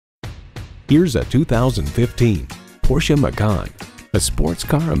Here's a 2015 Porsche Macan. A sports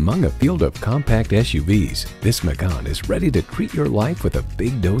car among a field of compact SUVs, this Macan is ready to treat your life with a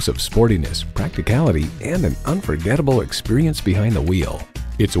big dose of sportiness, practicality, and an unforgettable experience behind the wheel.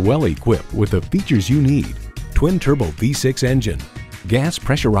 It's well equipped with the features you need: twin-turbo V6 engine, gas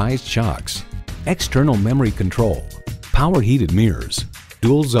pressurized shocks, external memory control, power heated mirrors,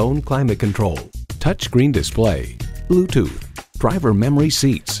 dual zone climate control, touchscreen display, Bluetooth, driver memory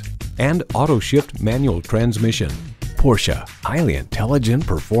seats, and auto shift manual transmission. Porsche, highly intelligent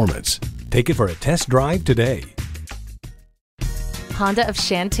performance. Take it for a test drive today. Honda of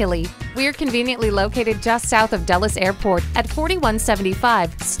Chantilly. We're conveniently located just south of Dulles Airport at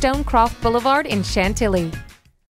 4175 Stonecroft Boulevard in Chantilly.